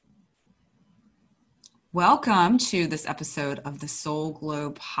Welcome to this episode of the Soul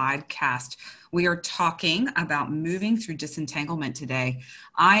Glow podcast. We are talking about moving through disentanglement today.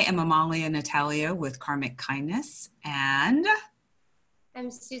 I am Amalia Natalia with Karmic Kindness, and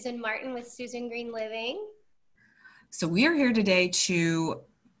I'm Susan Martin with Susan Green Living. so we are here today to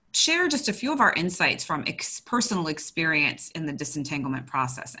share just a few of our insights from personal experience in the disentanglement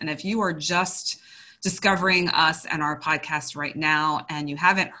process. And if you are just discovering us and our podcast right now, and you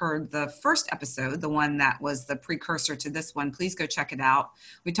haven't heard the first episode, the one that was the precursor to this one, please go check it out.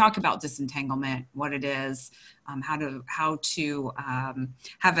 We talk about disentanglement, what it is, how to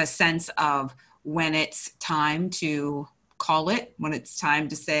have a sense of when it's time to call it, when it's time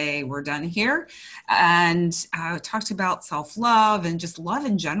to say we're done here, and talked about self-love and just love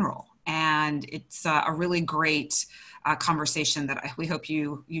in general. And it's a really great conversation that we hope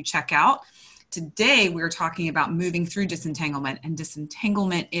you check out. Today, we're talking about moving through disentanglement, and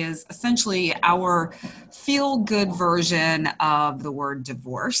disentanglement is essentially our feel-good version of the word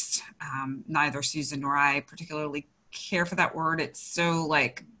divorce. Neither Susan nor I particularly care for that word. It's so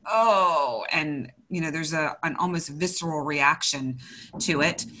like, oh, and there's an almost visceral reaction to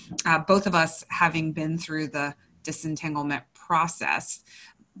it. Both of us having been through the disentanglement process,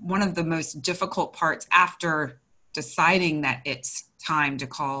 one of the most difficult parts after deciding that it's time to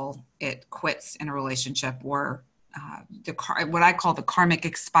call it quits in a relationship, or what I call the karmic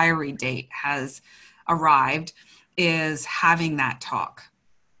expiry date has arrived, is having that talk,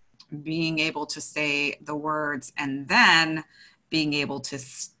 being able to say the words, and then being able to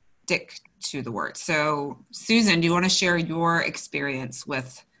stick to the words. So Susan, do you want to share your experience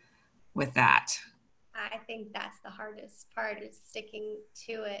with that? I think that's the hardest part, is sticking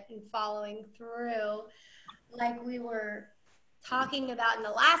to it and following through. Like we were talking about in the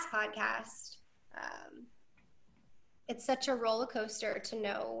last podcast, it's such a roller coaster to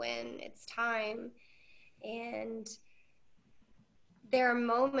know when it's time. And there are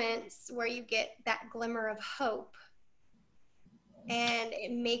moments where you get that glimmer of hope, and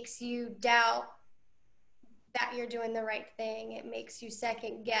it makes you doubt that you're doing the right thing. It makes you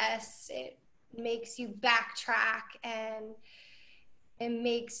second guess. It makes you backtrack, and it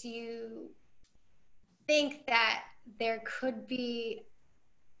makes you think that there could be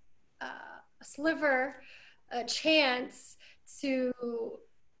a sliver, a chance to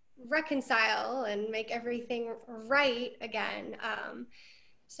reconcile and make everything right again.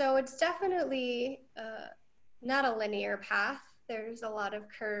 So it's definitely not a linear path. There's a lot of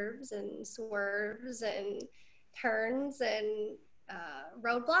curves and swerves and turns and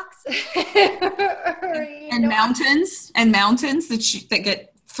roadblocks and mountains that get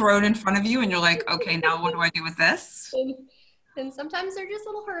thrown in front of you, and you're like, okay, now what do I do with this? And sometimes they're just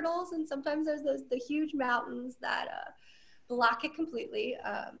little hurdles, and sometimes there's the huge mountains that block it completely.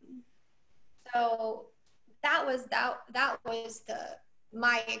 So that was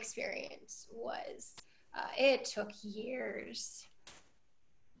my experience was it took years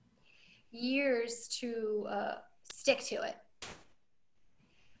to stick to it.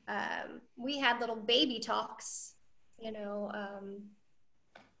 We had little baby talks,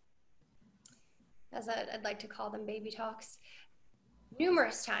 as I'd like to call them, baby talks,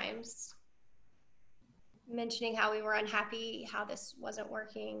 numerous times, mentioning how we were unhappy, how this wasn't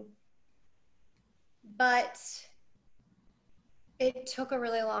working. But it took a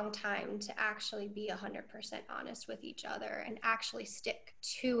really long time to actually be 100% honest with each other and actually stick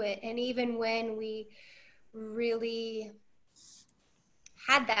to it. And even when we really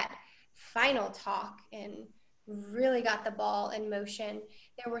had that final talk and really got the ball in motion,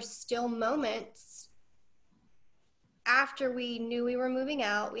 there were still moments after we knew we were moving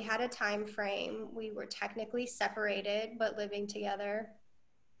out. We had a time frame. We were technically separated, but living together,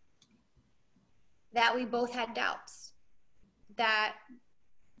 that we both had doubts, that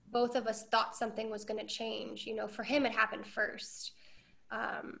both of us thought something was going to change. For him, it happened first.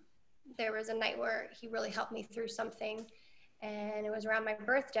 There was a night where he really helped me through something, and it was around my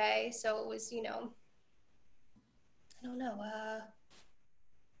birthday. So it was, I don't know,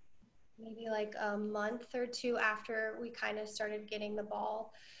 maybe like a month or two after we kind of started getting the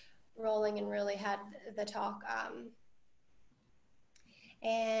ball rolling and really had the talk.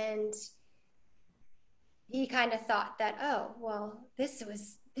 And he kind of thought that, oh, well, this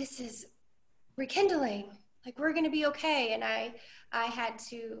is rekindling. Like, we're going to be okay. And I had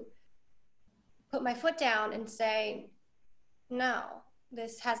to put my foot down and say, no,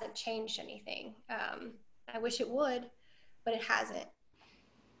 this hasn't changed anything. I wish it would, but it hasn't.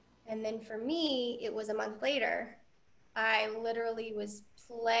 And then for me, it was a month later. I literally was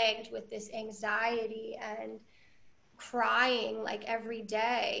plagued with this anxiety and crying like every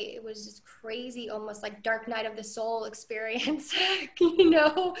day. It was just crazy, almost like dark night of the soul experience,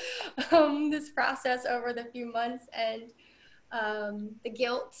 this process over the few months, and the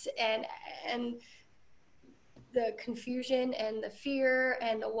guilt and the confusion and the fear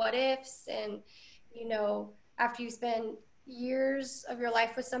and the what ifs. And, after you spend years of your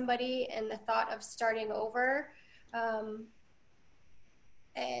life with somebody and the thought of starting over, and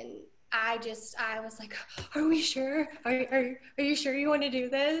I was like, are we sure? Are you sure you want to do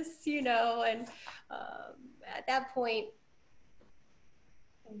this? And at that point,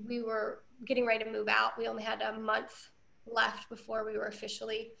 we were getting ready to move out. We only had a month left before we were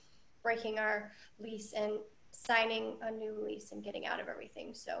officially breaking our lease and signing a new lease and getting out of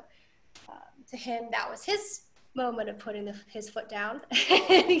everything. So to him, that was his moment of putting his foot down.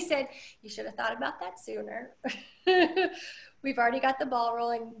 And he said, you should have thought about that sooner. We've already got the ball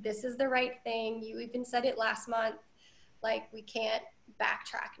rolling. This is the right thing. You even said it last month. Like, we can't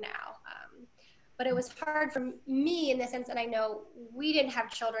backtrack now. But it was hard for me in the sense that I know we didn't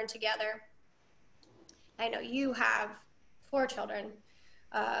have children together. I know you have 4 children.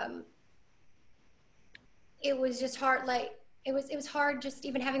 It was just hard. Like, it was hard just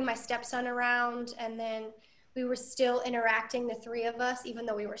even having my stepson around, and then we were still interacting, the 3 of us, even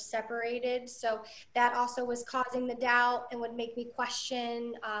though we were separated. So that also was causing the doubt and would make me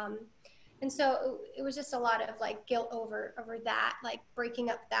question. And so it was just a lot of like guilt over that, like breaking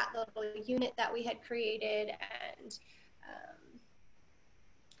up that little unit that we had created. And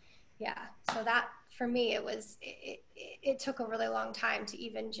so that for me, it took a really long time to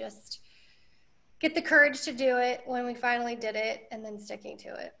even just get the courage to do it when we finally did it, and then sticking to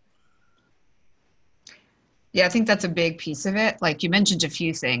it. Yeah, I think that's a big piece of it. Like, you mentioned a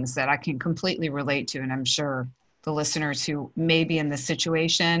few things that I can completely relate to, and I'm sure the listeners who may be in this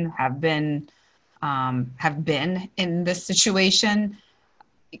situation have been in this situation.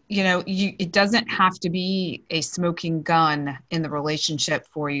 It doesn't have to be a smoking gun in the relationship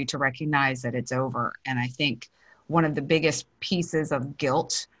for you to recognize that it's over. And I think one of the biggest pieces of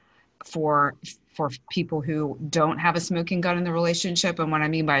guilt for people who don't have a smoking gun in the relationship, and what I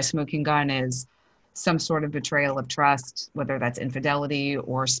mean by a smoking gun is some sort of betrayal of trust, whether that's infidelity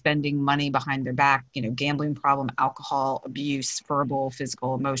or spending money behind their back, gambling problem, alcohol abuse, verbal,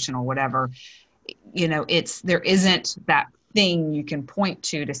 physical, emotional, whatever. There isn't that thing you can point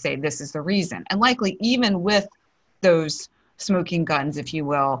to say this is the reason. And likely even with those smoking guns, if you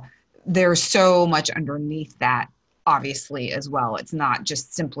will, there's so much underneath that, obviously, as well. It's not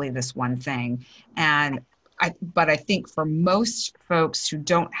just simply this one thing. But I think for most folks who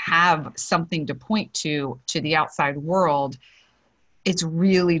don't have something to point to the outside world, it's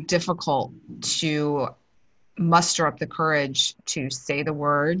really difficult to muster up the courage to say the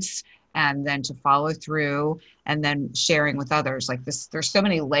words and then to follow through, and then sharing with others. Like this, there's so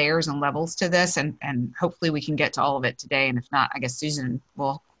many layers and levels to this, and hopefully we can get to all of it today. And if not, I guess Susan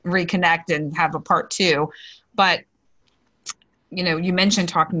will reconnect and have a part 2. But, you mentioned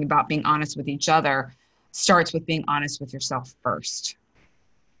talking about being honest with each other starts with being honest with yourself first.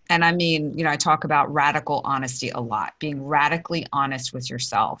 And I mean, I talk about radical honesty a lot, being radically honest with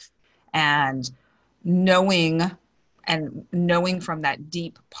yourself, and knowing from that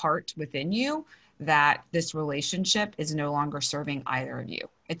deep part within you that this relationship is no longer serving either of you.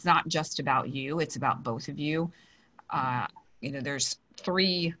 It's not just about you, it's about both of you. There's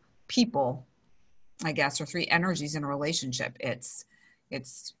 3 people, I guess, or 3 energies in a relationship. It's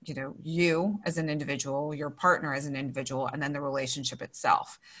you as an individual, your partner as an individual, and then the relationship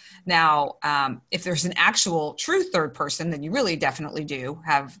itself. Now, if there's an actual true third person, then you really definitely do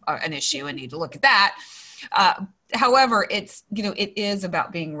have an issue and need to look at that. However, it is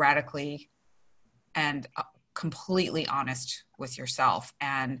about being radically and completely honest with yourself.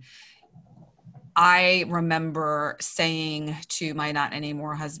 And I remember saying to my not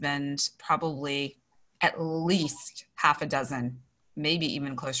anymore husband, probably at least half a dozen, maybe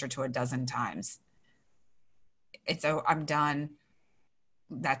even closer to a dozen times, I'm done.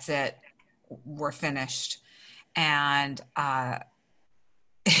 That's it. We're finished. And, but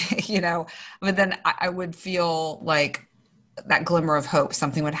then I would feel like that glimmer of hope,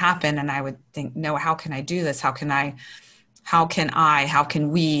 something would happen. And I would think, no, how can I do this? How can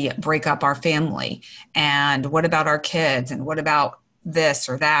we break up our family? And what about our kids? And what about this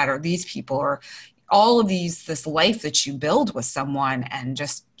or that, or these people, or all of this life that you build with someone, and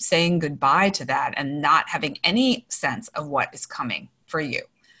just saying goodbye to that and not having any sense of what is coming for you,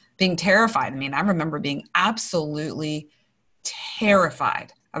 being terrified. I mean, I remember being absolutely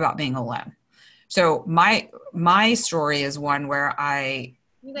terrified about being alone. So my story is one where I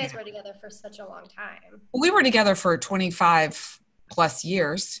You guys were together for such a long time. We were together for 25 plus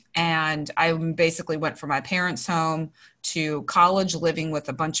years, and I basically went from my parents' home to college living with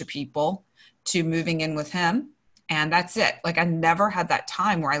a bunch of people to moving in with him. And that's it. Like, I never had that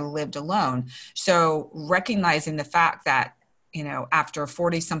time where I lived alone. So recognizing the fact that, after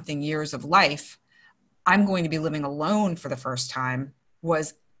 40 something years of life, I'm going to be living alone for the first time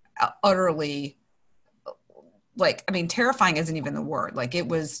was utterly, like, I mean, terrifying isn't even the word. Like, it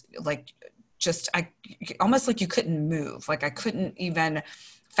was like, just, I almost like you couldn't move. Like, I couldn't even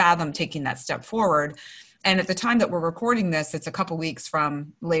fathom taking that step forward. And at the time that we're recording this, it's a couple weeks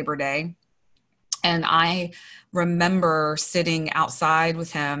from Labor Day. And I remember sitting outside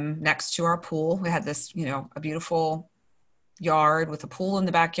with him next to our pool. We had this, a beautiful yard with a pool in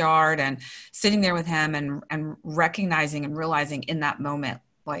the backyard, and sitting there with him and recognizing and realizing in that moment,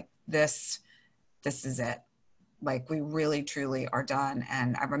 like, this is it. Like, we really truly are done.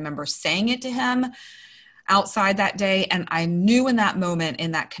 And I remember saying it to him outside that day. And I knew in that moment,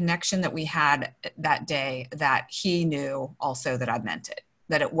 in that connection that we had that day, that he knew also that I meant it,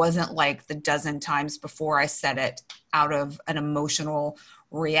 that it wasn't like the dozen times before I said it out of an emotional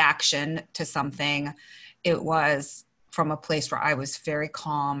reaction to something. It was from a place where I was very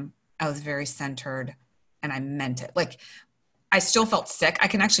calm, I was very centered, and I meant it. Like, I still felt sick. I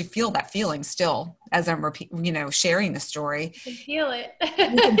can actually feel that feeling still as I'm sharing the story. I can feel it. You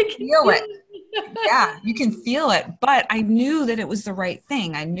can feel it. Yeah, you can feel it. But I knew that it was the right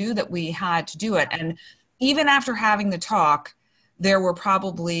thing. I knew that we had to do it. And even after having the talk, there were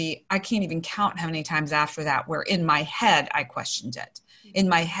probably, I can't even count how many times after that where in my head I questioned it. In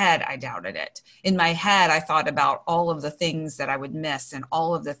my head, I doubted it. In my head, I thought about all of the things that I would miss and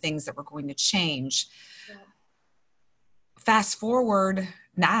all of the things that were going to change. Yeah. Fast forward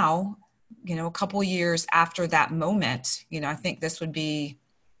now, a couple years after that moment, I think this would be,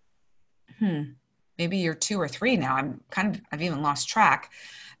 maybe year 2 or 3 now. I've even lost track.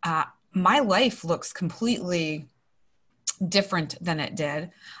 My life looks completely different than it did.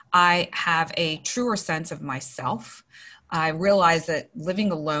 I have a truer sense of myself. I realized that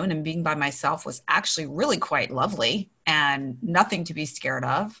living alone and being by myself was actually really quite lovely and nothing to be scared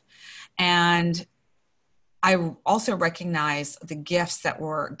of. And I also recognize the gifts that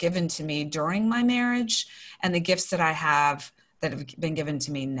were given to me during my marriage and the gifts that I have that have been given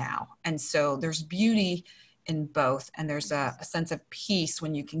to me now. And so there's beauty in both. And there's a sense of peace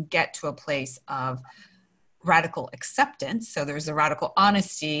when you can get to a place of radical acceptance. So there's the radical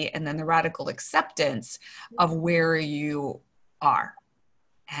honesty and then the radical acceptance of where you are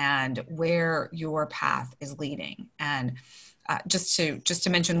and where your path is leading. And just to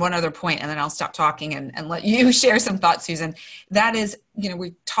mention one other point, and then I'll stop talking and let you share some thoughts, Susan. That is,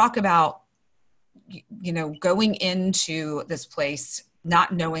 we talk about, going into this place,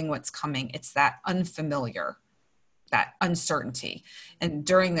 not knowing what's coming. It's that unfamiliar, that uncertainty. And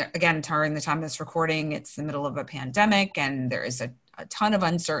during the time of this recording, it's the middle of a pandemic and there is a ton of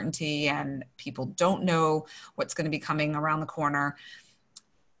uncertainty and people don't know what's going to be coming around the corner.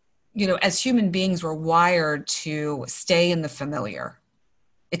 As human beings, we're wired to stay in the familiar.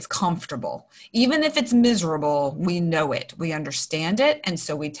 It's comfortable. Even if it's miserable, we know it, we understand it. And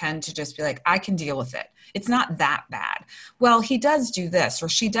so we tend to just be like, I can deal with it. It's not that bad. Well, he does do this or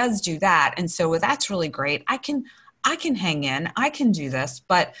she does do that. And so that's really great. I can hang in, I can do this.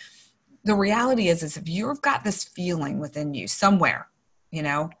 But the reality is if you've got this feeling within you somewhere,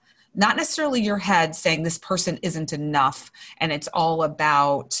 not necessarily your head saying this person isn't enough and it's all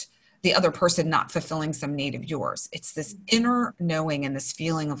about the other person not fulfilling some need of yours. It's this inner knowing and this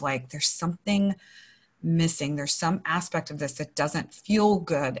feeling of like, there's something missing. There's some aspect of this that doesn't feel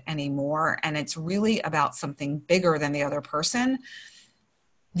good anymore. And it's really about something bigger than the other person.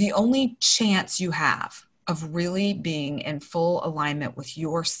 The only chance you have of really being in full alignment with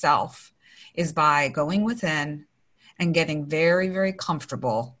yourself is by going within and getting very, very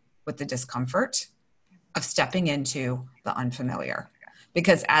comfortable with the discomfort of stepping into the unfamiliar.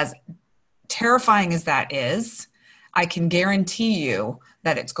 Because as terrifying as that is, I can guarantee you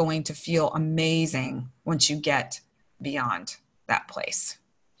that it's going to feel amazing once you get beyond that place.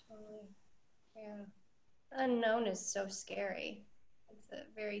 Totally. Yeah. The unknown is so scary. It's a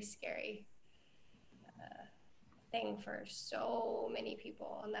very scary thing for so many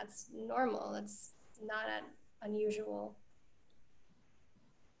people, and that's normal. It's not unusual.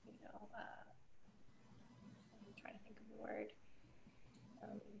 I'm trying to think of the word.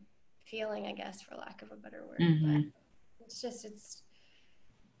 Feeling, I guess, for lack of a better word. Mm-hmm. But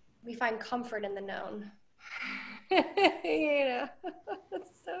we find comfort in the known. It's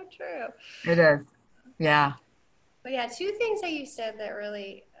so true. It is. Yeah. But yeah, two things that you said that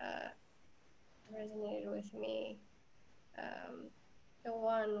really resonated with me. Um, the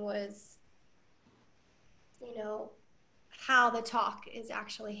one was, you know, how the talk is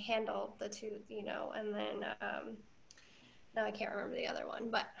actually handled, the two, you know, and then now I can't remember the other one,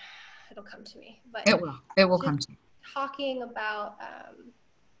 but it'll come to me. But It will just come to you. talking about,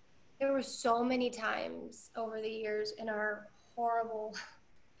 there were so many times over the years in our horrible,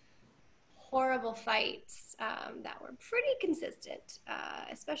 horrible fights that were pretty consistent,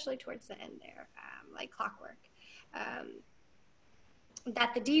 especially towards the end there, like clockwork. Um,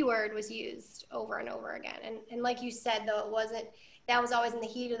 that the D word was used over and over again. And like you said, though, it wasn't, that was always in the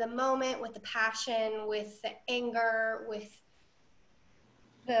heat of the moment with the passion, with the anger, with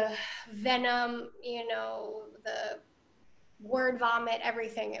the venom, you know, the word vomit,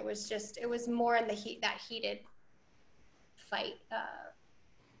 everything. It was just, it was more in the heat, that heated fight.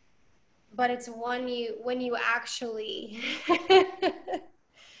 But it's when you actually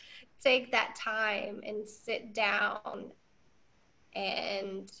take that time and sit down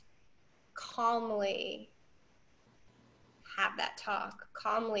and calmly have that talk,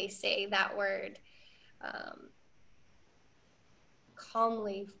 calmly say that word, um,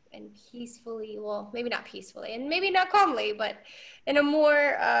 calmly and peacefully, well, maybe not peacefully and maybe not calmly, but in a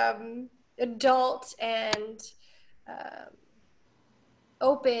more adult and um,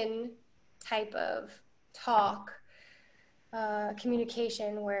 open type of talk,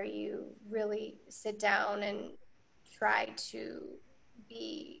 communication, where you really sit down and try to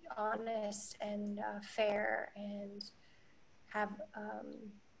be honest and fair and have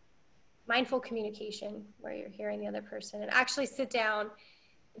mindful communication where you're hearing the other person and actually sit down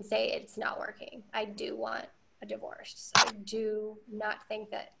and say, it's not working. I do want a divorce. I do not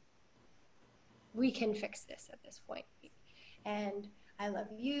think that we can fix this at this point. And I love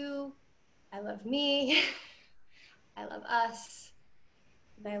you. I love me. I love us.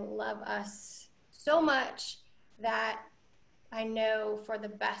 And I love us so much that I know for the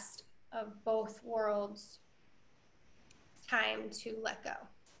best of both worlds, it's time to let go.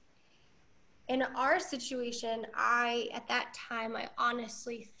 In our situation, at that time, I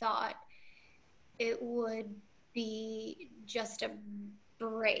honestly thought it would be just a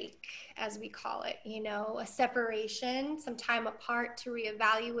break, as we call it, you know, a separation, some time apart to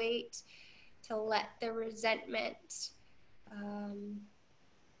reevaluate, to let the resentment, um,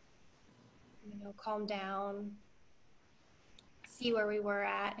 you know, calm down, see where we were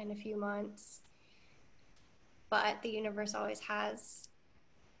at in a few months. But the universe always has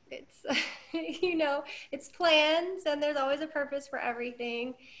its, you know, its plans, and there's always a purpose for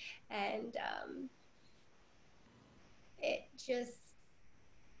everything. And it just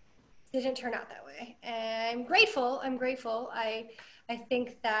didn't turn out that way. And I'm grateful. I'm grateful. I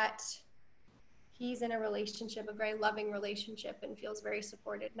think that he's in a relationship, a very loving relationship, and feels very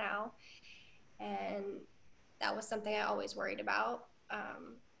supported now. And that was something I always worried about,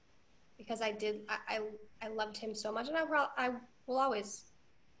 because I loved him so much, and I will always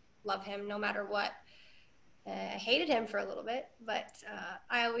love him no matter what. I hated him for a little bit, but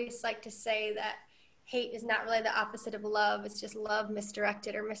I always like to say that hate is not really the opposite of love. It's just love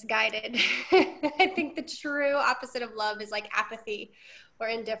misdirected or misguided. I think the true opposite of love is like apathy or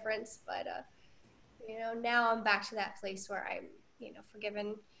indifference. But, you know, now I'm back to that place where I'm, you know,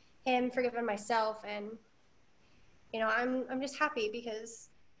 forgiven him, forgiven myself. And, you know, I'm just happy because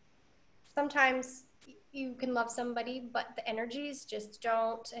sometimes you can love somebody, but the energies just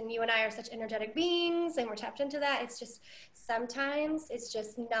don't. And you and I are such energetic beings, and we're tapped into that. It's just sometimes it's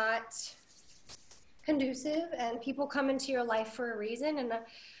just not conducive, and people come into your life for a reason. And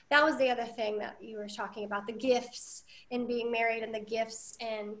that was the other thing that you were talking about, the gifts in being married and the gifts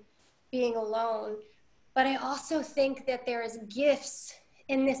in being alone. But I also think that there is gifts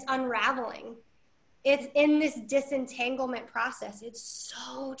in this unraveling. It's in this disentanglement process. It's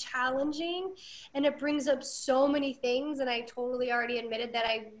so challenging, and it brings up so many things. And I totally already admitted that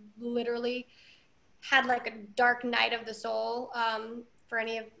I literally had like a dark night of the soul. For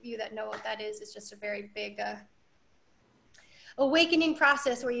any of you that know what that is, it's just a very big awakening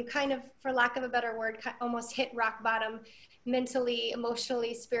process where you kind of, for lack of a better word, almost hit rock bottom mentally,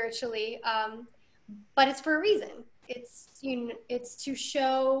 emotionally, spiritually. But it's for a reason. It's to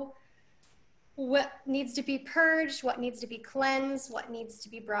show what needs to be purged, what needs to be cleansed, what needs to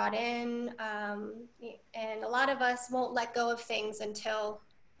be brought in. And a lot of us won't let go of things until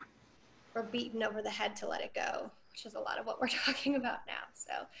we're beaten over the head to let it go, which is a lot of what we're talking about now.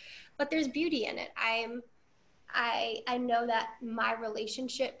 So, but there's beauty in it. I know that my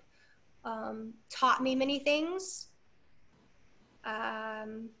relationship taught me many things.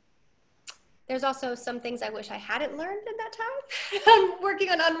 there's also some things I wish I hadn't learned in that time. I'm working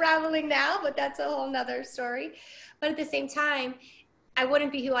on unraveling now, but that's a whole nother story. But at the same time, I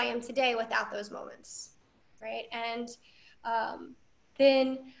wouldn't be who I am today without those moments, right? And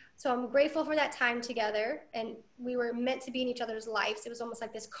then, so I'm grateful for that time together, and we were meant to be in each other's lives. It was almost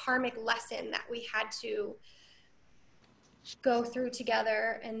like this karmic lesson that we had to go through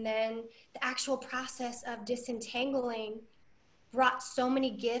together. And then the actual process of disentangling brought so many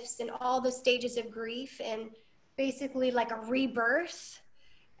gifts and all the stages of grief and basically like a rebirth.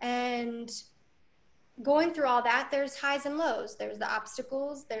 And going through all that, there's highs and lows. There's the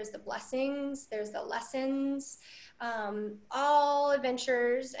obstacles, there's the blessings, there's the lessons, all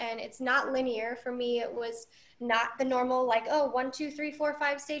adventures. And it's not linear. For me, it was not the normal, like, oh, 1, 2, 3, 4,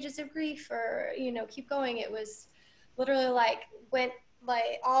 5 stages of grief, or, you know, keep going. It was literally like, went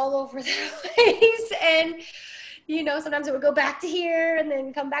like all over the place. And, you know, sometimes it would go back to here and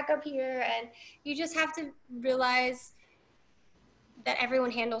then come back up here. And you just have to realize that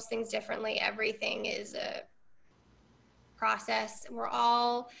everyone handles things differently. Everything is a process. We're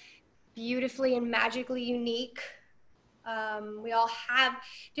all beautifully and magically unique. We all have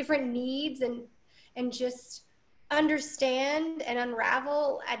different needs, and just understand and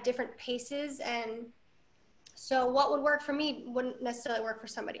unravel at different paces. And so what would work for me wouldn't necessarily work for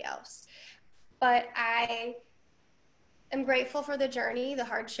somebody else. But I am grateful for the journey, the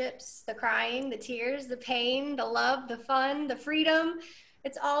hardships, the crying, the tears, the pain, the love, the fun, the freedom.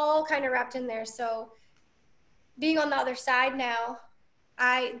 It's all kind of wrapped in there. So being on the other side now,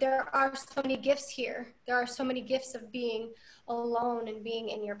 there are so many gifts here. There are so many gifts of being alone and being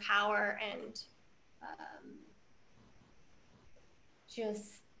in your power, and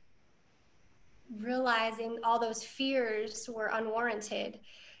just realizing all those fears were unwarranted.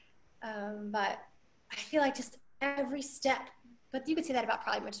 But I feel like just every step, but you could say that about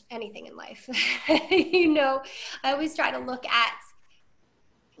probably much anything in life. You know, I always try to look at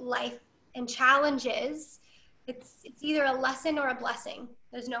life and challenges. It's either a lesson or a blessing.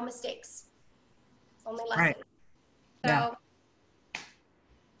 There's no mistakes, only lessons. Right. Yeah. So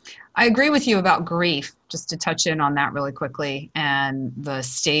I agree with you about grief, just to touch in on that really quickly, and the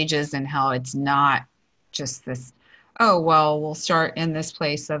stages, and how it's not just this, oh, well, we'll start in this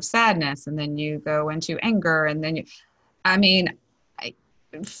place of sadness and then you go into anger. And then I mean,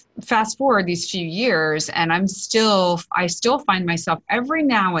 fast forward these few years, and I still find myself every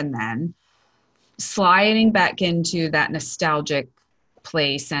now and then sliding back into that nostalgic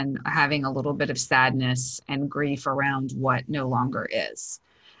place and having a little bit of sadness and grief around what no longer is.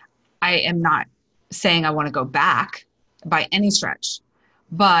 I am not saying I want to go back by any stretch,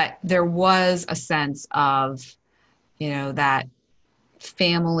 but there was a sense of, you know, that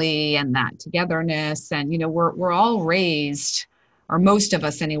family and that togetherness. And, you know, we're all raised, or most of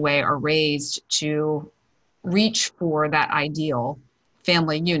us anyway, are raised to reach for that ideal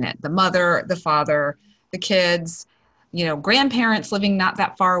family unit, the mother, the father, the kids, you know, grandparents living not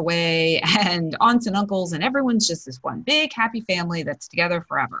that far away, and aunts and uncles, and everyone's just this one big happy family that's together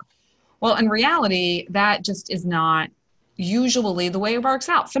forever. Well, in reality, that just is not usually the way it works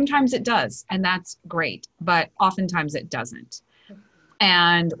out. Sometimes it does, and that's great, but oftentimes it doesn't.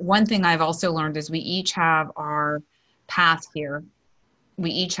 And one thing I've also learned is we each have our path here. We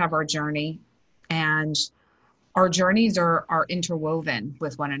each have our journey, and our journeys are interwoven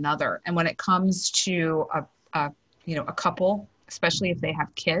with one another. And when it comes to a couple, especially if they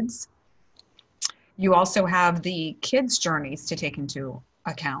have kids, you also have the kids' journeys to take into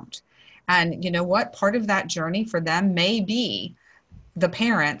account. And you know what? Part of that journey for them may be the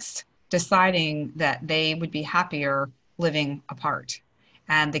parents deciding that they would be happier living apart,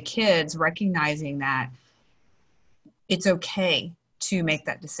 and the kids recognizing that it's okay to make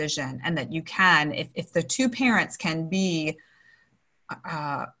that decision, and that you can, if the two parents can be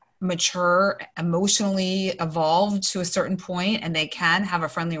mature, emotionally evolved to a certain point, and they can have a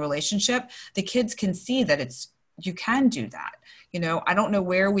friendly relationship, the kids can see that you can do that. You know, I don't know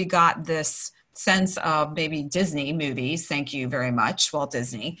where we got this sense of maybe Disney movies. Thank you very much, Walt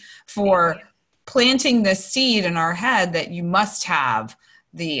Disney, for planting this seed in our head that you must have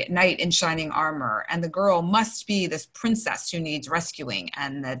the knight in shining armor, and the girl must be this princess who needs rescuing,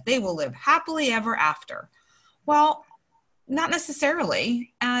 and that they will live happily ever after. Well, not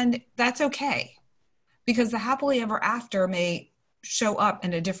necessarily, and that's okay, because the happily ever after may show up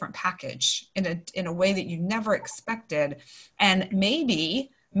in a different package, in a way that you never expected. And maybe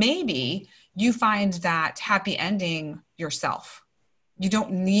you find that happy ending yourself. You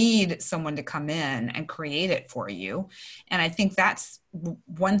don't need someone to come in and create it for you. And I think that's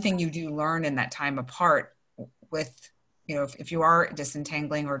one thing you do learn in that time apart with, if you are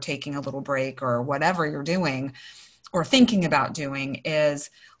disentangling or taking a little break or whatever you're doing or thinking about doing, is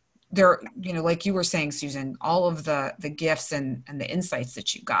there, like you were saying, Susan, all of the gifts and the insights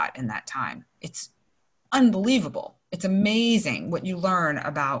that you got in that time. It's unbelievable. It's amazing what you learn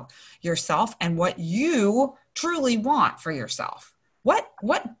about yourself and what you truly want for yourself. What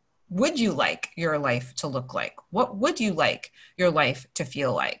would you like your life to look like? What would you like your life to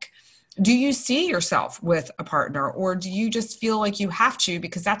feel like? Do you see yourself with a partner, or do you just feel like you have to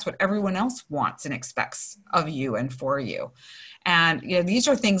because that's what everyone else wants and expects of you and for you? And these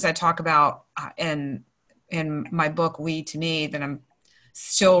are things I talk about in my book, We to Me, that I'm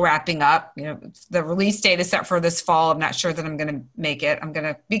still wrapping up. The release date is set for this fall. I'm not sure that I'm going to make it. I'm going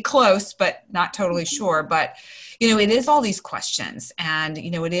to be close, but not totally sure. But, it is all these questions, and,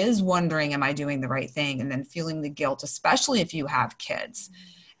 it is wondering, am I doing the right thing? And then feeling the guilt, especially if you have kids.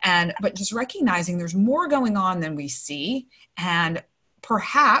 But just recognizing there's more going on than we see. And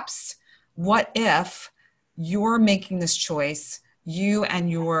perhaps, what if you're making this choice, you and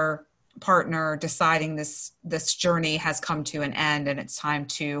your partner deciding this journey has come to an end and it's time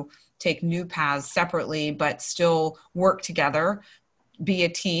to take new paths separately, but still work together, be a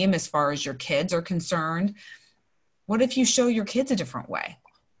team as far as your kids are concerned? What if you show your kids a different way?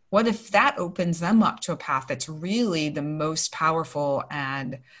 What if that opens them up to a path that's really the most powerful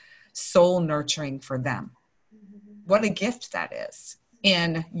and soul nurturing for them? What a gift that is,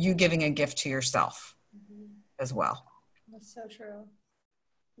 in you giving a gift to yourself as well. That's so true.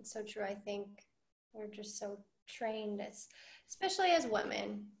 It's so true. I think we're just so trained, especially as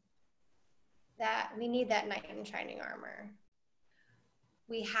women, that we need that knight in shining armor.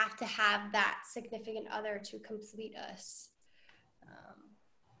 We have to have that significant other to complete us.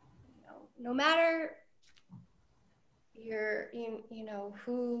 No matter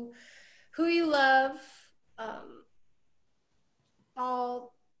who you love,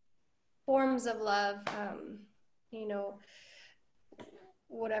 all forms of love,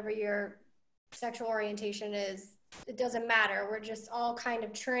 whatever your sexual orientation is, it doesn't matter. We're just all kind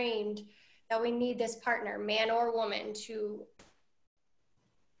of trained that we need this partner, man or woman, to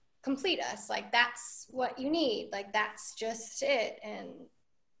complete us. Like, that's what you need. Like, that's just it. And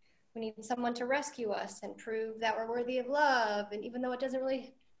we need someone to rescue us and prove that we're worthy of love. And even though you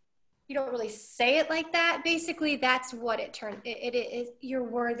don't really say it like that, basically that's what it is. You're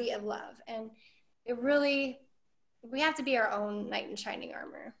worthy of love. And we have to be our own knight in shining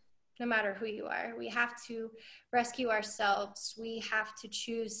armor, no matter who you are. We have to rescue ourselves. We have to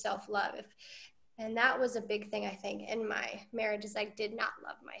choose self-love. And that was a big thing, I think, in my marriage, is I did not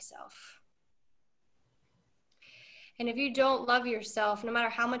love myself. And if you don't love yourself, no matter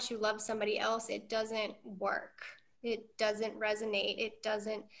how much you love somebody else, it doesn't work. It doesn't resonate. It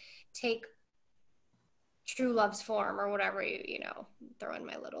doesn't take true love's form, or whatever throw in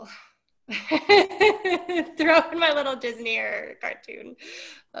my little Disney or cartoon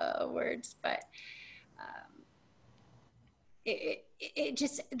words. But it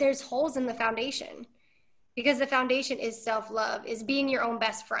just, there's holes in the foundation, because the foundation is self-love, is being your own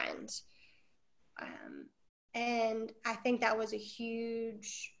best friend. And I think that was a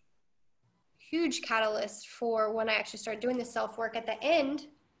huge catalyst for when I actually started doing the self-work at the end.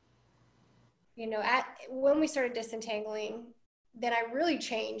 When we started disentangling, then I really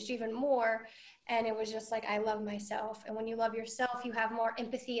changed even more. And it was just like, I love myself. And when you love yourself, you have more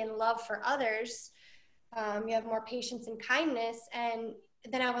empathy and love for others. You have more patience and kindness. And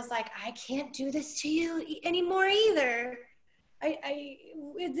then I was like, I can't do this to you anymore either.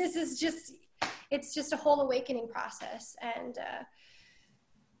 It's just a whole awakening process. And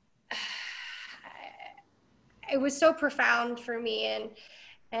it was so profound for me.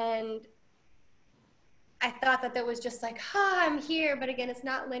 And I thought that was just like, I'm here. But again, it's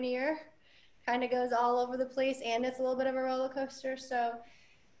not linear. Kind of goes all over the place, and it's a little bit of a roller coaster. So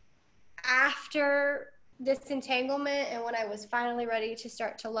after this entanglement, and when I was finally ready to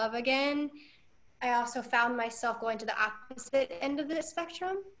start to love again, I also found myself going to the opposite end of the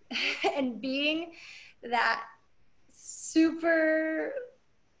spectrum and being that super,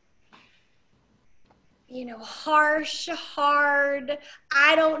 harsh, hard,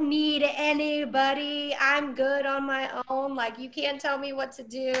 I don't need anybody, I'm good on my own, like, you can't tell me what to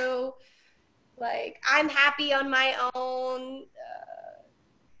do, like, I'm happy on my own,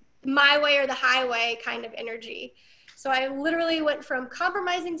 my way or the highway kind of energy. So I literally went from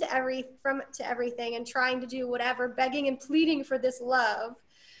compromising to everything and trying to do whatever, begging and pleading for this love,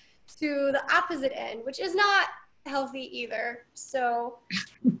 to the opposite end, which is not healthy either. So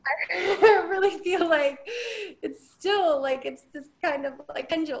I really feel like it's still like, it's this kind of like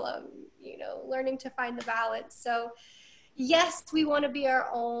pendulum, learning to find the balance. So yes, we want to be our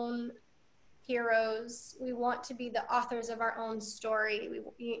own heroes. We want to be the authors of our own story.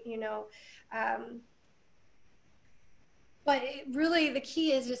 But really, the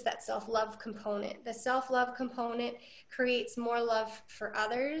key is just that self-love component. The self-love component creates more love for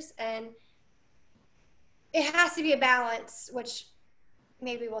others, and it has to be a balance, which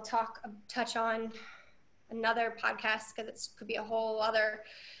maybe we'll touch on another podcast, because it could be a whole other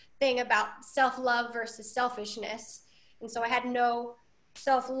thing about self-love versus selfishness. And so I had no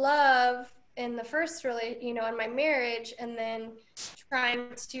self-love in the first, really, in my marriage, and then trying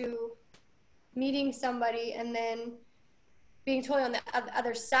to meeting somebody and then being totally on the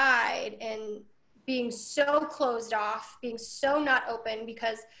other side and being so closed off, being so not open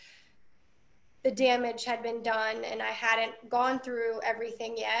because the damage had been done and I hadn't gone through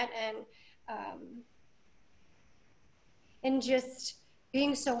everything yet. And just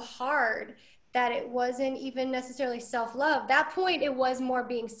being so hard that it wasn't even necessarily self-love. That point, it was more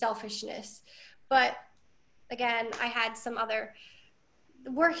being selfishness. But again, I had some other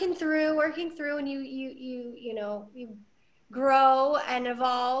working through, and you grow and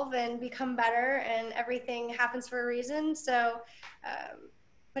evolve and become better, and everything happens for a reason. So,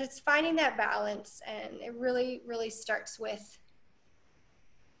 but it's finding that balance, and it really, really starts with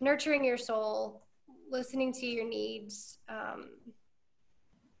nurturing your soul, listening to your needs,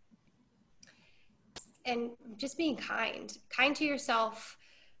 and just being kind to yourself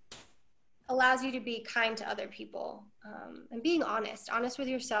allows you to be kind to other people, and being honest with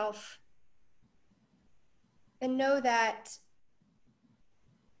yourself, and know that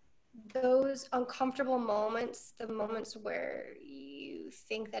those uncomfortable moments, the moments where you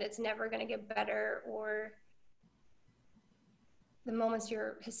think that it's never going to get better, or the moments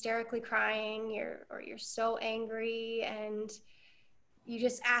you're hysterically crying, or you're so angry and you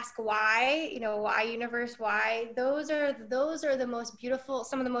just ask why, why universe, why? Those are the most beautiful,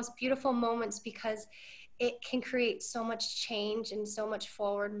 some of the most beautiful moments, because it can create so much change and so much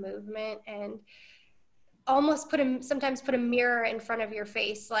forward movement, and almost sometimes put a mirror in front of your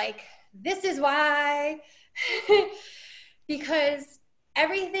face, like, this is why. Because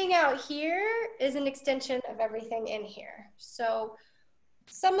everything out here is an extension of everything in here. So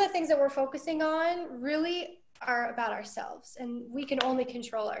some of the things that we're focusing on really are about ourselves, and we can only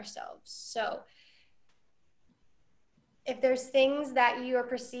control ourselves. So if there's things that you are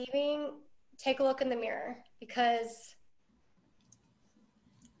perceiving, take a look in the mirror, because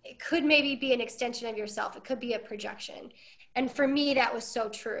it could maybe be an extension of yourself. It could be a projection. And for me, that was so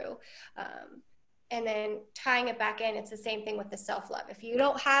true. And then tying it back in, it's the same thing with the self-love. If you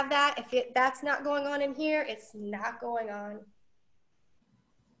don't have that, that's not going on in here, it's not going on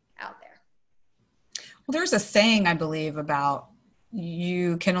out there. Well, there's a saying, I believe, about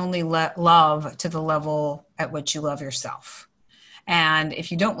you can only let love to the level at which you love yourself. And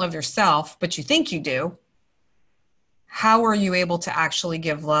if you don't love yourself, but you think you do, how are you able to actually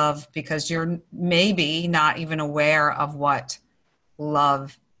give love? Because you're maybe not even aware of what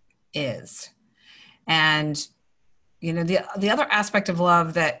love is. And, the other aspect of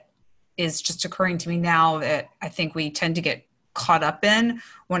love that is just occurring to me now, that I think we tend to get caught up in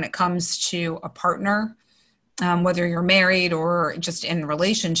when it comes to a partner, whether you're married or just in a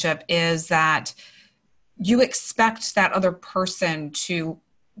relationship, is that you expect that other person to,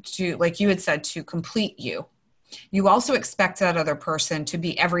 like you had said, to complete you. You also expect that other person to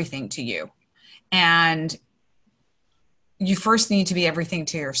be everything to you. And you first need to be everything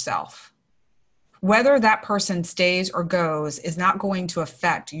to yourself. Whether that person stays or goes is not going to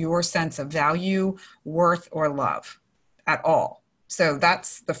affect your sense of value, worth, or love at all. So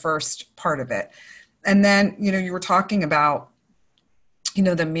that's the first part of it. And then, you were talking about,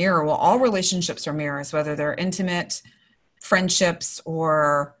 the mirror. Well, all relationships are mirrors, whether they're intimate, friendships,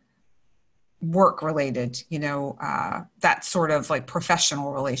 or work related, that sort of like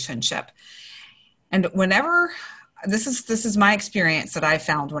professional relationship. And whenever, this is my experience that I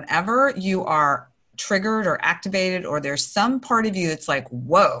found, whenever you are triggered or activated, or there's some part of you that's like,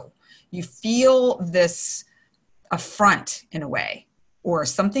 whoa, you feel this affront in a way, or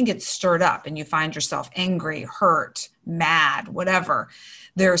something gets stirred up and you find yourself angry, hurt, mad, whatever,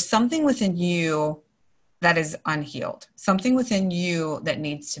 there's something within you that is unhealed, something within you that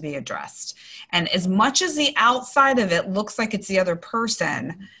needs to be addressed. And as much as the outside of it looks like it's the other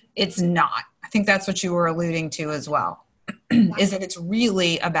person, it's not. I think that's what you were alluding to as well, is that it's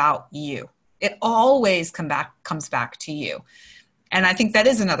really about you. It always comes back to you. And I think that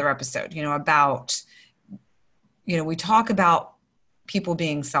is another episode, about, we talk about people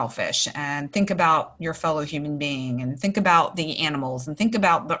being selfish, and think about your fellow human being, and think about the animals, and think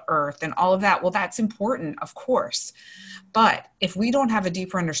about the earth and all of that. Well, that's important, of course. But if we don't have a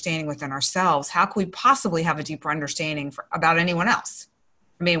deeper understanding within ourselves, how can we possibly have a deeper understanding about anyone else?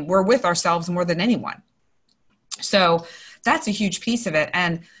 I mean, we're with ourselves more than anyone. So that's a huge piece of it.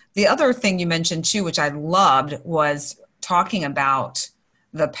 And the other thing you mentioned too, which I loved, was talking about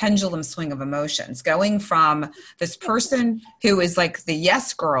the pendulum swing of emotions, going from this person who is like the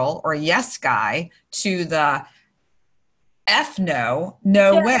yes girl or yes guy to the F no,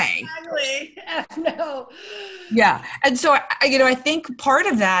 no way. Exactly. F no. Yeah. And so, I think part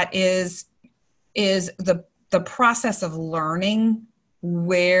of that is the process of learning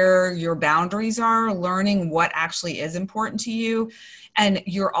where your boundaries are, learning what actually is important to you. And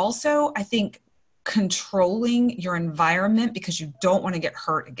you're also, I think, controlling your environment because you don't want to get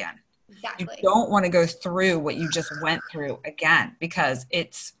hurt again. Exactly. You don't want to go through what you just went through again, because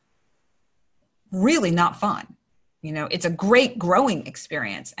it's really not fun. It's a great growing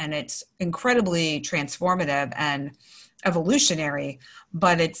experience, and it's incredibly transformative and evolutionary,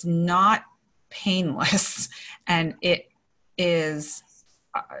 but it's not painless, and it is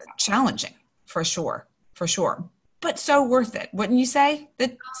challenging for sure, but so worth it, wouldn't you say?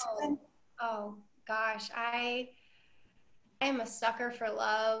 Oh gosh, I am a sucker for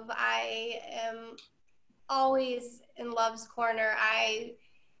love. I am always in love's corner.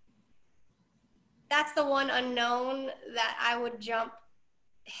 That's the one unknown that I would jump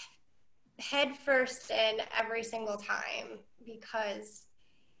head first in every single time, because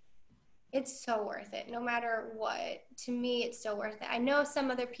it's so worth it. No matter what, to me, it's so worth it. I know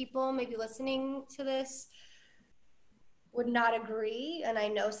some other people maybe listening to this would not agree. And I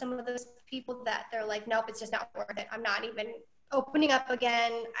know some of those people that they're like, nope, it's just not worth it. I'm not even opening up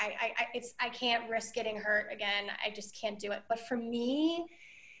again. I can't risk getting hurt again. I just can't do it. But for me,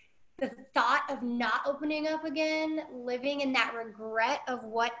 the thought of not opening up again, living in that regret of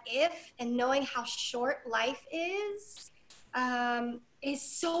what if, and knowing how short life is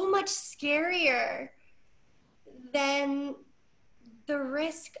so much scarier than the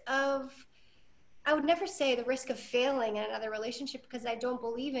risk of, I would never say the risk of failing in another relationship, because I don't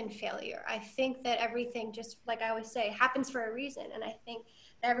believe in failure. I think that everything, just like I always say, happens for a reason. And I think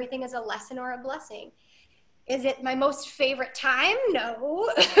that everything is a lesson or a blessing. Is it my most favorite time? No.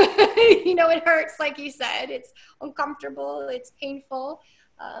 It hurts, like you said. It's uncomfortable. It's painful.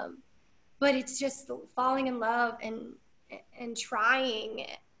 But it's just falling in love and trying.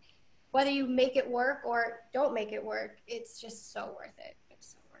 Whether you make it work or don't make it work, it's just so worth it.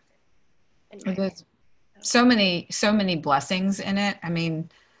 It's so worth it. There's so many blessings in it. I mean,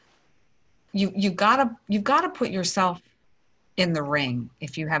 you've got to put yourself in the ring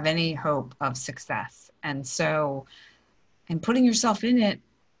if you have any hope of success. And so, in putting yourself in it,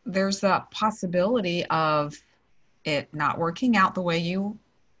 there's the possibility of it not working out the way you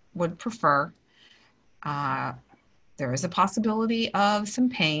would prefer. There is a possibility of some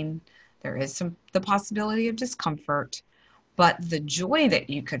pain. There is the possibility of discomfort. But the joy that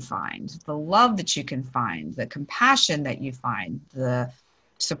you could find, the love that you can find, the compassion that you find, the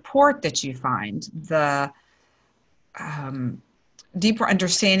support that you find, the deeper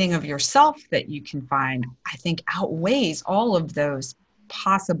understanding of yourself that you can find, I think outweighs all of those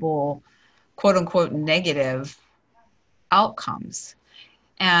possible quote unquote negative outcomes.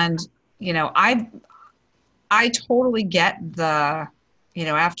 And, I totally get the,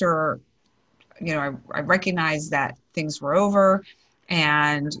 after, I recognize that things were over,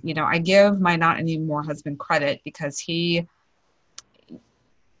 and, I give my not anymore husband credit, because he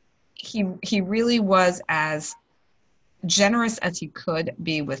really was as generous as he could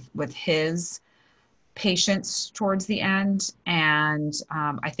be with his patience towards the end. And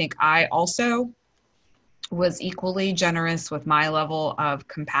I think I also was equally generous with my level of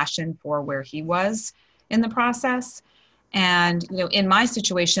compassion for where he was in the process. And, in my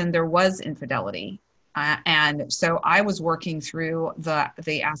situation, there was infidelity. And so I was working through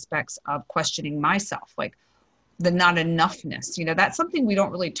the aspects of questioning myself, like the not enoughness. That's something we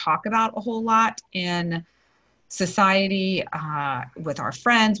don't really talk about a whole lot in society, with our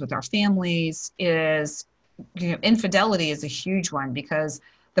friends, with our families. Is, infidelity is a huge one, because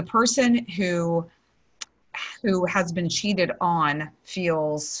the person who has been cheated on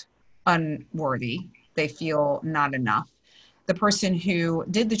feels unworthy. They feel not enough. The person who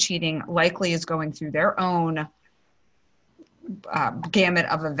did the cheating likely is going through their own gamut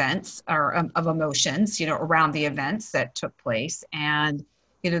of events, or of emotions, around the events that took place. And,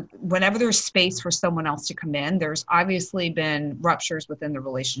 whenever there's space for someone else to come in, there's obviously been ruptures within the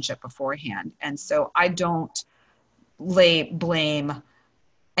relationship beforehand. And so I don't lay blame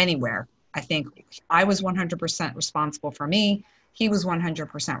anywhere. I think I was 100% responsible for me. He was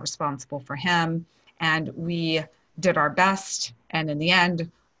 100% responsible for him. And we did our best. And in the end,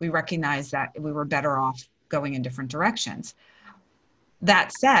 we recognized that we were better off going in different directions.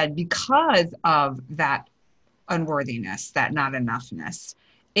 That said, because of that unworthiness, that not enoughness,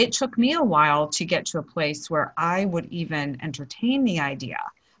 it took me a while to get to a place where I would even entertain the idea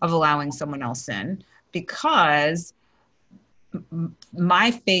of allowing someone else in, because my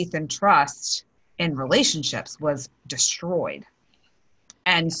faith and trust in relationships was destroyed.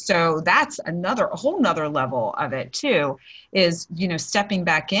 And so that's a whole nother level of it too, is, stepping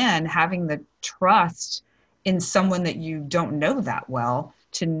back in, having the trust in someone that you don't know that well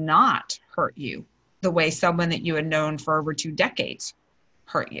to not hurt you the way someone that you had known for over 2 decades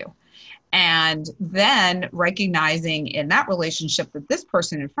hurt you. And then recognizing in that relationship that this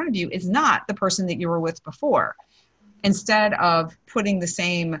person in front of you is not the person that you were with before. Instead of putting the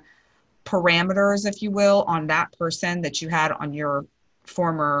same parameters, if you will, on that person that you had on your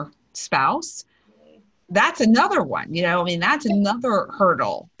former spouse, that's another one, that's another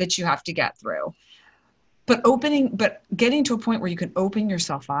hurdle that you have to get through. But getting to a point where you can open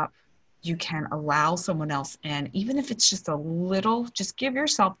yourself up, you can allow someone else in, even if it's just a little, just give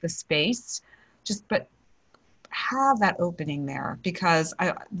yourself the space, but have that opening there, because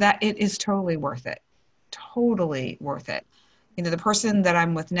it is totally worth it. Totally worth it. The person that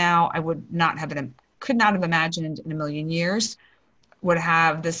I'm with now, I could not have imagined in a million years would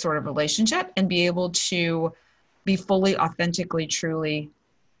have this sort of relationship and be able to be fully, authentically, truly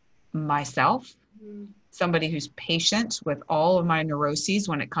myself. Mm-hmm. Somebody who's patient with all of my neuroses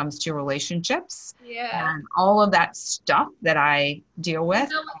when it comes to relationships, and all of that stuff that I deal with.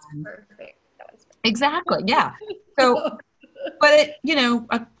 No one's perfect. Exactly. Yeah. So, but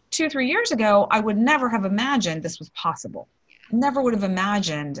 2-3 years ago, I would never have imagined this was possible. Never would have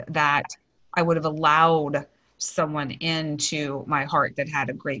imagined that I would have allowed someone into my heart that had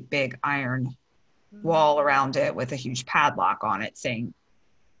a great big iron wall around it with a huge padlock on it saying,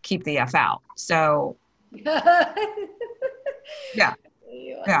 keep the F out. So, yeah. Yeah,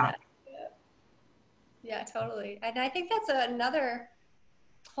 totally. And I think that's another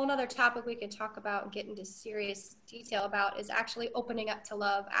whole nother topic we could talk about and get into serious detail about, is actually opening up to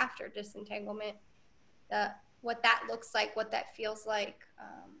love after disentanglement. What that looks like, what that feels like.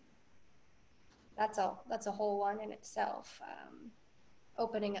 That's a whole one in itself.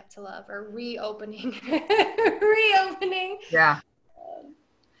 Opening up to love, or reopening. Yeah.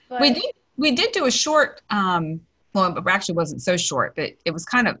 But we did do a short, well, it actually wasn't so short, but it was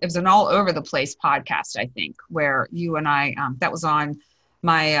an all over the place podcast, I think, where you and I, that was on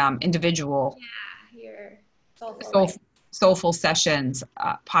my individual your Soulful Sessions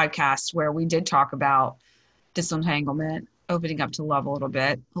podcast, where we did talk about disentanglement, opening up to love a little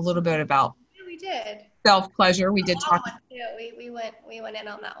bit about we did self-pleasure. We did talk. We went in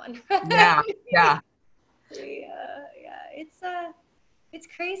on that one. Yeah. It's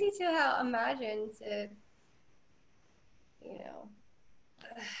crazy to imagine to,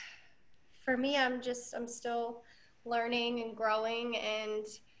 for me, I'm still learning and growing, and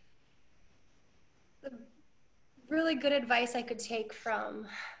the really good advice I could take from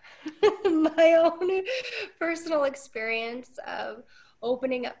my own personal experience of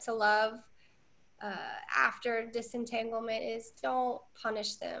opening up to love after disentanglement is, don't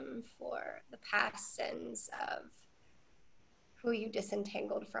punish them for the past sins of who you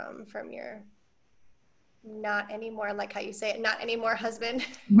disentangled from your not anymore, like how you say it, not anymore husband.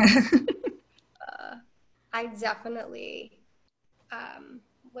 I definitely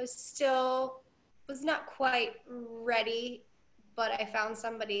was not quite ready, but I found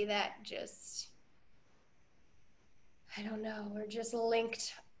somebody that just, I don't know, we're just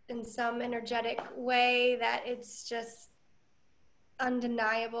linked in some energetic way that it's just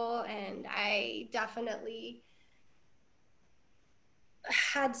undeniable. And I definitely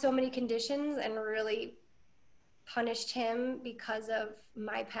had so many conditions and really punished him because of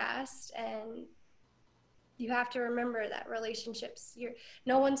my past. And you have to remember that relationships,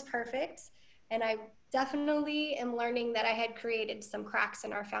 no one's perfect. And I definitely am learning that I had created some cracks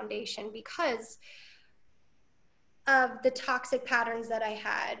in our foundation because of the toxic patterns that I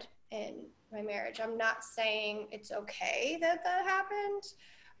had in my marriage. I'm not saying it's okay that happened,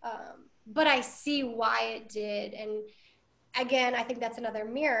 but I see why it did. And again, I think that's another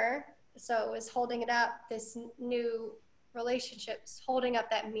mirror. So it was holding it up, this new relationships, holding up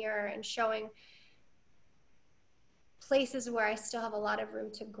that mirror and showing places where I still have a lot of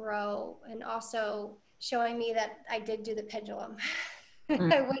room to grow, and also showing me that I did do the pendulum.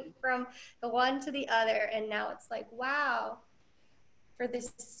 Mm. I went from the one to the other, and now it's like, wow, for the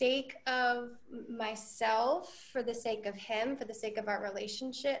sake of myself, for the sake of him, for the sake of our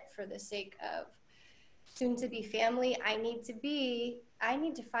relationship, for the sake of soon to be family, I need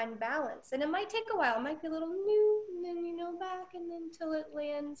to find balance. And it might take a while. It might be a little new, and then, back, and then till it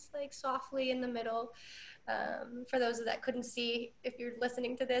lands like softly in the middle. For those that couldn't see, if you're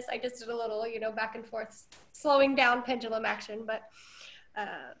listening to this, I just did a little, back and forth, slowing down pendulum action. But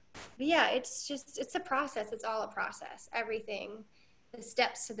yeah, it's a process. It's all a process. Everything, the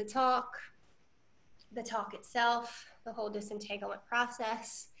steps to the talk itself, the whole disentanglement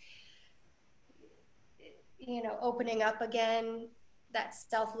process, opening up again, that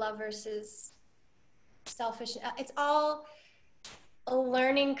self-love versus selfish. It's all a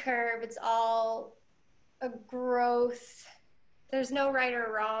learning curve. It's all a growth. There's no right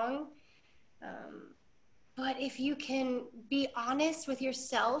or wrong. But if you can be honest with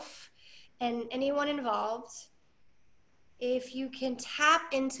yourself and anyone involved, if you can tap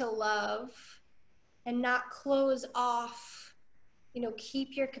into love and not close off,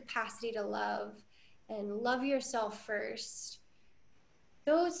 keep your capacity to love and love yourself first,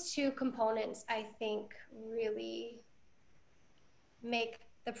 those two components, I think, really make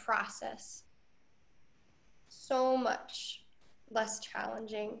the process so much less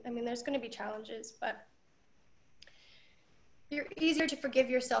challenging. I mean, there's going to be challenges, but you're easier to forgive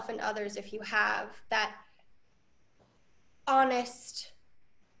yourself and others if you have that honest,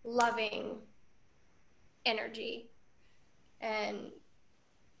 loving energy. And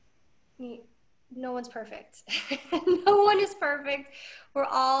no one's perfect. No one is perfect. We're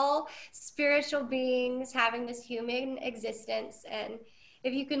all spiritual beings having this human existence. And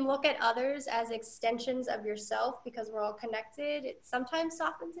if you can look at others as extensions of yourself, because we're all connected, it sometimes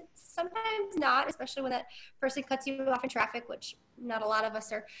softens it, sometimes not, especially when that person cuts you off in traffic, which not a lot of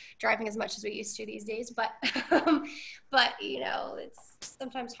us are driving as much as we used to these days. But it's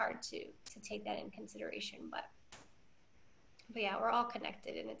sometimes hard to take that in consideration. But yeah, we're all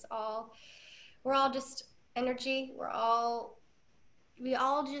connected, and we're all just energy. We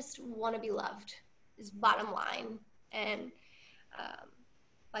all just want to be loved, is bottom line. And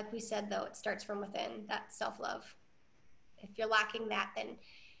like we said, though, it starts from within, that self-love. If you're lacking that, then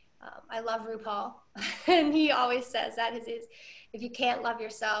I love RuPaul. And he always says that is if you can't love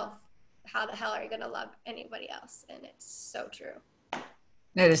yourself, how the hell are you going to love anybody else? And it's so true.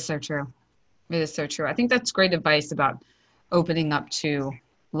 It is so true. It is so true. I think that's great advice about opening up to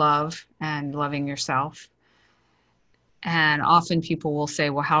love and loving yourself. And often people will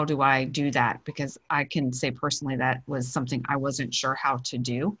say, well, how do I do that? Because I can say personally that was something I wasn't sure how to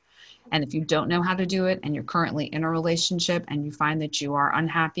do. And if you don't know how to do it and you're currently in a relationship and you find that you are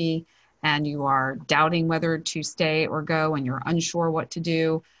unhappy and you are doubting whether to stay or go and you're unsure what to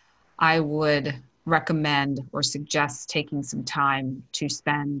do, I would recommend or suggest taking some time to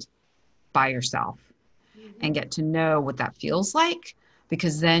spend by yourself and get to know what that feels like,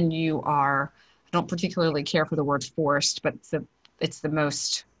 because then you are, I don't particularly care for the word forced, but it's the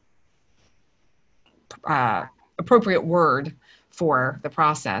most appropriate word for the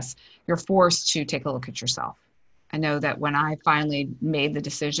process. You're forced to take a look at yourself. I know that when I finally made the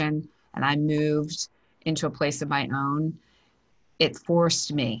decision and I moved into a place of my own, it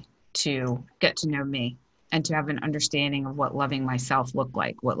forced me to get to know me and to have an understanding of what loving myself looked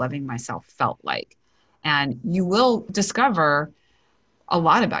like, what loving myself felt like. And you will discover a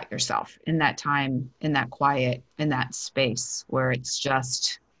lot about yourself in that time, in that quiet, in that space where it's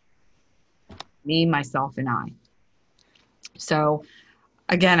just me, myself, and I. So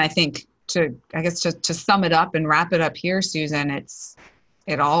again, I think to sum it up and wrap it up here, Susan,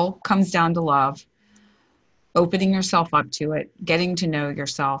 it all comes down to love, opening yourself up to it, getting to know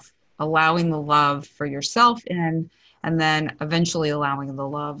yourself, allowing the love for yourself in, and then eventually allowing the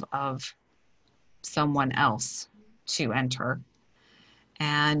love of someone else to enter.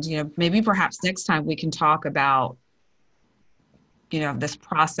 And, maybe perhaps next time we can talk about, this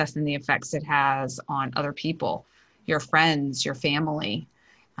process and the effects it has on other people, your friends, your family,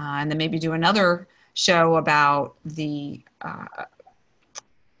 and then maybe do another show about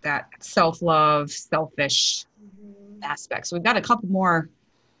that self-love, selfish aspect. So we've got a couple more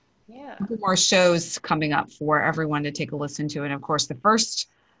shows coming up for everyone to take a listen to. And of course, the first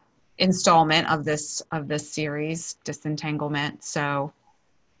installment of this series, Disentanglement. So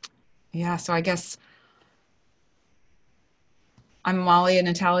yeah, so I guess I'm Molly and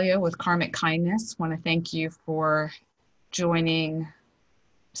Natalia with Karmic Kindness. Want to thank you for joining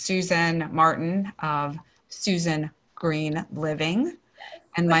Susan Martin of Susan Green Living.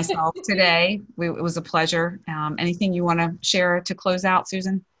 and myself today. It was a pleasure. Anything you want to share to close out,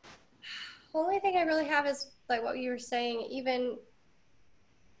 Susan? The only thing I really have is like what you were saying, even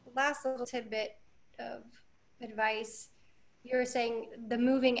last little tidbit of advice. You were saying the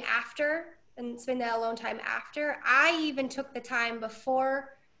moving after and spending that alone time after. I even took the time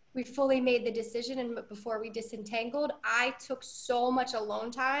before we fully made the decision and before we disentangled. I took so much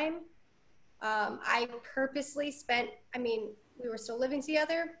alone time. I purposely spent, I mean, we were still living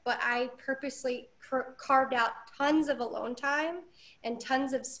together, but I purposely carved out tons of alone time and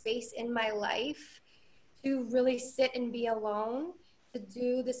tons of space in my life to really sit and be alone, to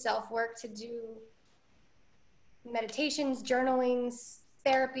do the self work, to do meditations, journalings,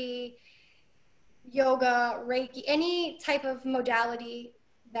 therapy, yoga, Reiki, any type of modality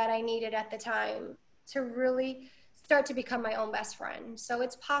that I needed at the time to really start to become my own best friend. So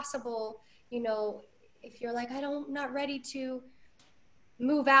it's possible, you know, if you're like, not ready to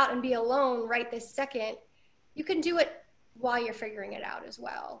move out and be alone right this second, you can do it while you're figuring it out as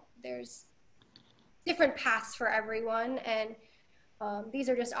well. There's different paths for everyone, and these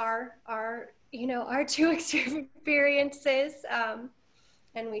are just our our two experiences,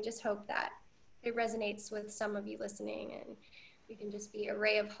 and we just hope that it resonates with some of you listening, and we can just be a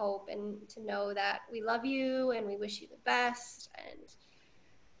ray of hope and to know that we love you and we wish you the best, and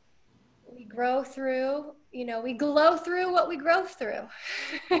we grow through, we glow through what we grow through.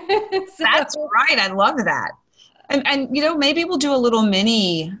 So, That's right. I love that. And maybe we'll do a little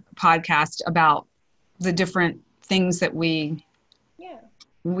mini podcast about the different things that we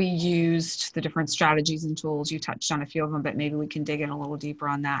used, the different strategies and tools. You touched on a few of them, but maybe we can dig in a little deeper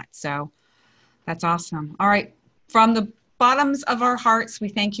on that. So that's awesome. All right. From the bottoms of our hearts, we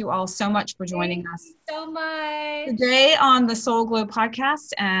thank you all so much for joining us. Thank you so much Today on the Soul Glow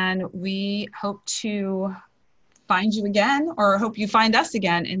podcast, and we hope to find you again, or hope you find us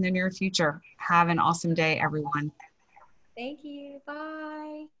again in the near future. Have an awesome day, everyone. Thank you.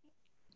 Bye.